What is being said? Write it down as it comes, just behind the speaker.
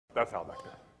That's Hal back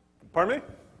there. Pardon me?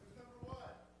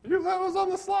 That was on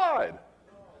the slide.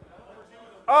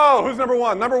 Oh, who's number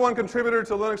one? Number one contributor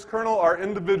to Linux kernel are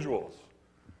individuals.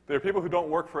 They're people who don't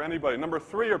work for anybody. Number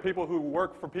three are people who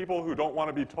work for people who don't want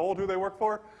to be told who they work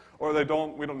for, or we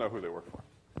don't know who they work for.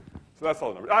 So that's all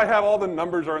the numbers. I have all the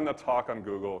numbers are in the talk on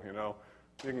Google, you know.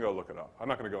 You can go look it up. I'm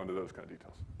not going to go into those kind of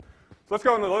details. So let's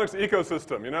go into the Linux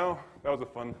ecosystem, you know. That was a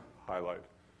fun highlight.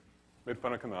 Made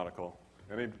fun of Canonical.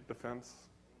 Any defense?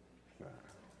 Nah.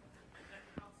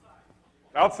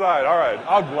 Outside, all right.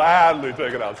 I'll gladly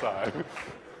take it outside.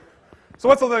 So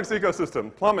what's the Linux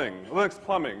ecosystem? Plumbing, Linux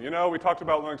plumbing. You know, we talked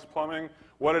about Linux plumbing,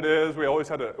 what it is. We always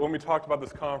had to, when we talked about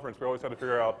this conference, we always had to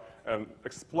figure out and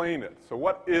explain it. So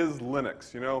what is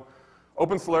Linux? You know,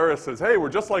 Open Solaris says, hey, we're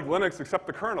just like Linux except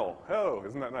the kernel. Oh,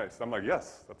 isn't that nice? I'm like,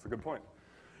 yes, that's a good point.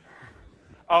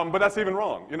 But that's even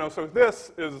wrong. You know, so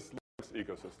this is Linux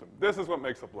ecosystem. This is what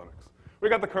makes up Linux. We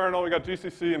got the kernel, we got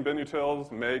GCC and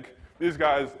binutils, make. These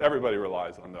guys, everybody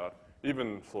relies on that,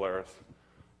 even Solaris.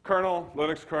 Kernel,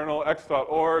 Linux kernel,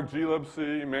 x.org,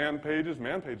 glibc, man pages.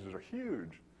 Man pages are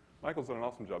huge. Michael's done an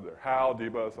awesome job there. HAL,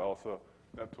 dbus, also,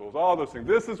 NetTools, all those things.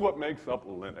 This is what makes up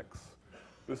Linux.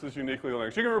 This is uniquely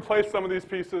Linux. You can replace some of these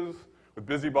pieces with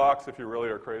BusyBox if you really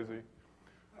are crazy.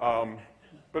 But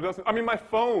it doesn't, I mean, my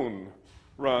phone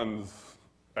runs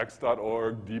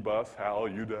x.org, dbus, HAL,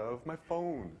 udev, my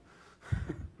phone,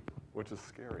 which is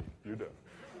scary, udev.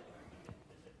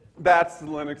 That's the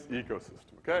Linux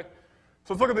ecosystem, okay?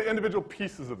 So let's look at the individual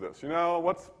pieces of this. You know,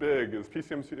 what's big? Is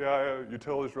PCMCI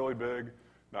utilities really big?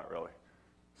 Not really.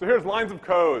 So here's lines of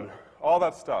code, all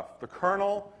that stuff. The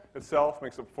kernel itself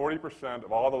makes up 40%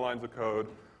 of all the lines of code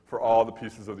for all the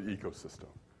pieces of the ecosystem.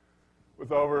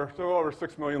 With over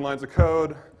 6 million lines of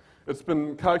code, it's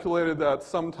been calculated that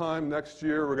sometime next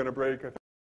year we're going to break, I think,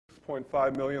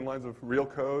 6.5 million lines of real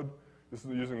code. This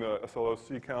is using the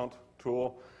SLOC count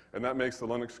tool. And that makes the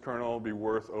Linux kernel be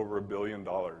worth over $1 billion in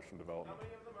development. How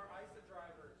many of them are ISA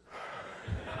drivers?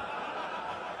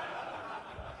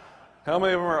 How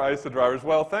many of them are ISA drivers?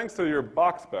 Well, thanks to your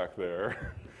box back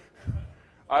there.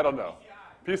 I don't know.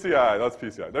 PCI, that's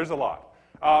PCI. There's a lot.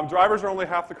 Drivers are only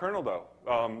half the kernel, though.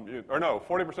 Or no,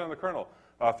 40% of the kernel.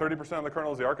 30% of the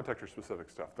kernel is the architecture-specific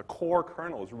stuff. The core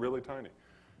kernel is really tiny.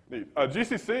 Neat.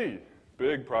 GCC,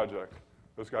 big project.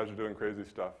 Those guys are doing crazy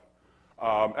stuff.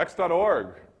 X.org.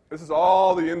 This is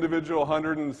all the individual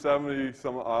 170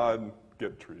 some odd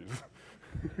Git trees.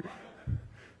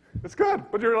 It's good,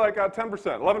 but you're like at 10%,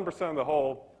 11% of the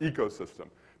whole ecosystem.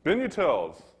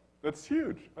 Binutils, that's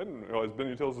huge. I didn't realize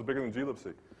binutils is bigger than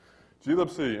glibc.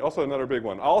 Glibc, also another big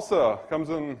one. ALSA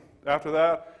comes in after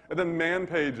that, and then man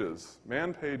pages.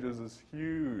 Man pages is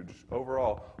huge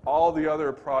overall. All the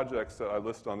other projects that I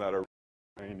list on that are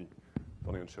tiny,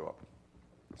 don't even show up.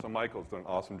 So Michael's done an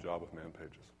awesome job with man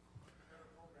pages.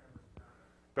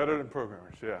 Better than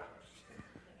programmers, yeah.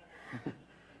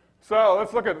 So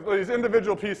let's look at these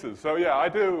individual pieces. So yeah, I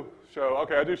do show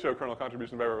kernel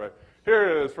contribution by everybody. Here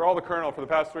it is for all the kernel for the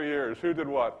past 3 years. Who did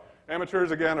what?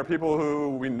 Amateurs, again, are people who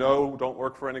we know don't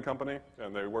work for any company,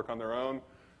 and they work on their own.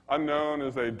 Unknown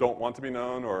is they don't want to be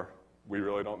known, or we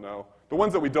really don't know. The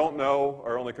ones that we don't know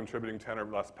are only contributing 10 or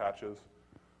less patches.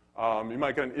 You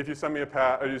might get if you send me a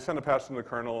patch, or you send a patch to the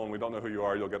kernel and we don't know who you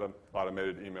are, you'll get an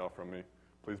automated email from me.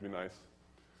 Please be nice.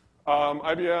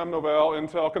 IBM, Novell,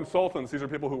 Intel, consultants. These are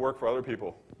people who work for other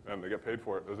people, and they get paid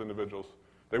for it as individuals.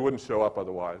 They wouldn't show up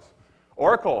otherwise.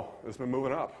 Oracle has been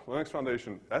moving up. Linux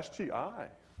Foundation, SGI.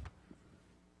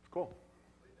 It's cool.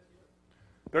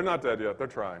 They're not dead yet. They're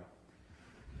trying.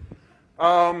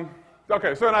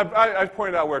 Okay, so I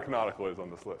pointed out where Canonical is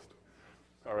on this list.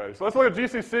 All right, so let's look at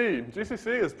GCC. GCC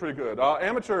is pretty good.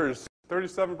 Amateurs,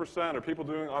 37% are people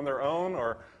doing on their own,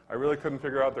 or I really couldn't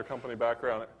figure out their company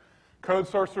background. Code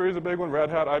Sorcery is a big one. Red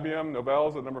Hat, IBM,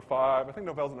 Novell's at number 5. I think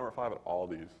Novell's at number 5 at all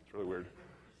these. It's really weird.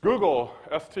 Google,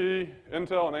 ST,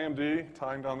 Intel, and AMD,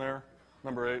 tying down there,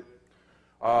 number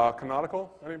 8.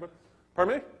 Canonical, anybody?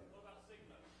 Pardon me? What about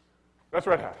Cygnus? That's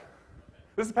Red Hat.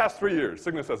 This is the past 3 years.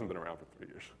 Cygnus hasn't been around for 3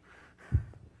 years.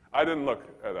 I didn't look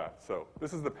at that, so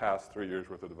this is the past 3 years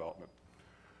worth of development.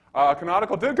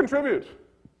 Canonical did contribute.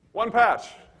 1 patch,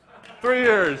 3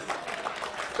 years.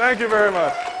 Thank you very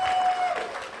much.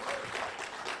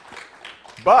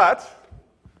 But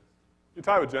you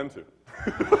tie with Gen 2.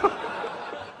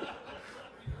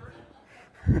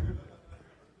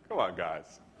 Come on,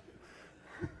 guys.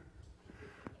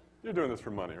 You're doing this for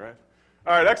money, right?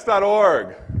 All right,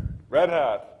 x.org, Red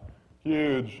Hat,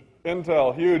 huge.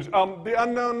 Intel, huge. The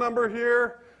unknown number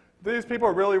here, these people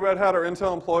are really Red Hat or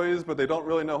Intel employees, but they don't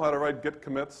really know how to write Git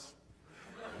commits.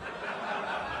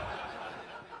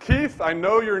 Keith, I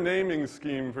know your naming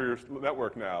scheme for your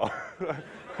network now.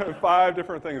 5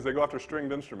 different things. They go after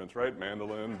stringed instruments, right?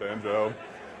 Mandolin, banjo.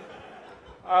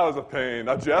 That was a pain.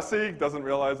 Now, Jesse doesn't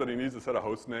realize that he needs to set a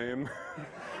host name.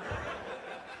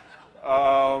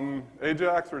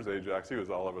 Ajax, where's Ajax? He was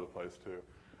all over the place, too.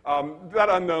 That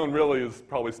unknown really is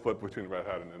probably split between Red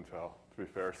Hat and Intel, to be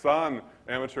fair. Sun,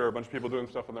 amateur, a bunch of people doing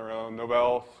stuff on their own.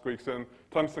 Novell squeaks in.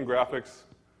 Tungsten Graphics.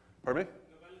 Pardon me?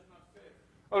 Novell is not fifth.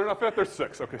 Oh, they're not 5th, they're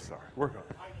 6th. Okay, sorry. We're going.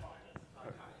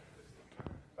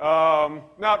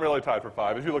 Not really tied for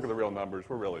 5. If you look at the real numbers,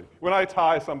 we're really. When I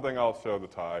tie something, I'll show the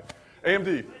tie.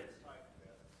 AMD.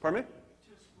 Pardon me?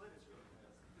 2 split is really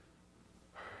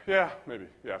fast. Yeah, maybe.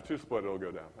 Yeah, 2 split, it'll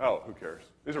go down. Oh, who cares?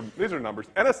 These are numbers.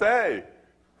 NSA.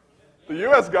 The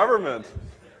U.S. government.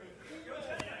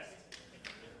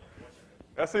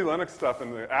 SE Linux stuff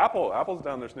and the Apple's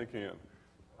down there sneaking in.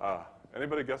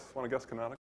 Anybody want to guess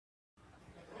Canonical?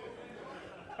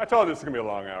 I told you this is going to be a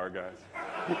long hour, guys.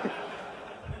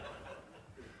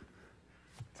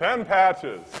 10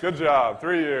 patches. Good job.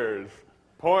 3 years.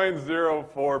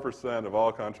 0.04% of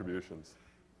all contributions.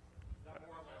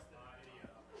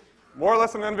 More or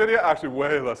less than NVIDIA? Actually,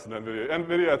 way less than NVIDIA.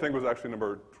 NVIDIA, I think, was actually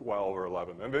number 12 or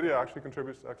 11. NVIDIA actually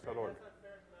contributes to X.org. That's not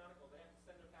fair and Canonical. They have to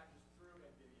send their patches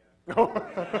through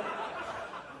NVIDIA.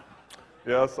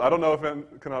 Yes, I don't know if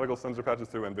Canonical sends their patches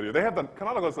through NVIDIA.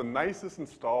 Canonical is the nicest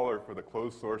installer for the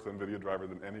closed source NVIDIA driver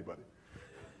than anybody.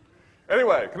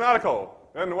 Anyway, Canonical.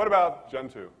 And what about Gen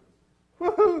 2?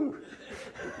 Woohoo!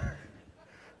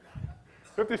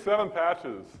 57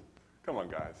 patches. Come on,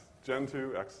 guys. Gen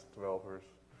 2 X developers.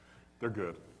 They're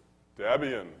good.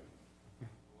 Debian.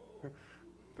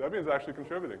 Debian's actually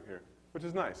contributing here, which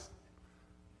is nice.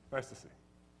 Nice to see.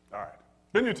 All right.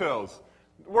 Binutils.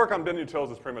 Work on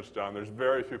Binutils is pretty much done. There's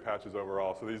very few patches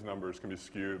overall, so these numbers can be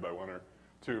skewed by 1 or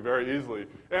 2 very easily.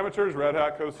 Amateurs, Red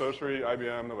Hat, Kososri,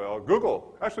 IBM, Novell.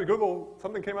 Google. Actually, Google,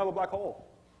 something came out of the black hole.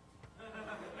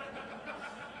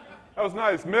 That was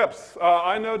nice. MIPS.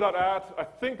 I-know.at, I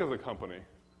think, is a company.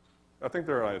 I think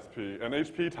they're an ISP. And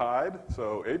HP tied,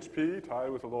 so HP tied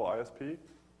with a little ISP.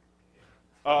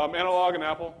 Analog and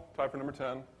Apple tied for number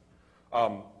 10.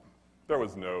 There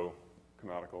was no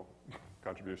Canonical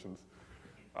contributions.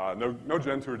 No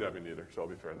Gen 2 or Debian either, so I'll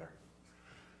be fair there.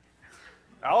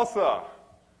 ALSA.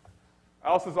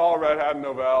 ALSA's all Red Hat and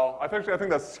Novell. I think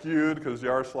that's skewed because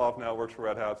Yaroslav now works for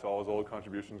Red Hat, so all his old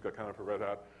contributions got counted for Red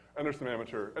Hat. And there's some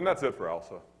amateur, and that's it for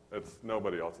ALSA.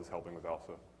 Nobody else is helping with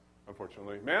ALSA,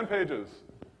 unfortunately. Man pages,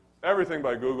 everything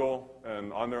by Google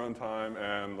and on their own time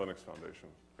and Linux Foundation,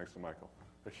 thanks to Michael.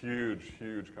 A huge,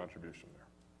 huge contribution there.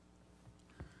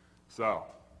 So,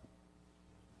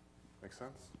 makes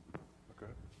sense?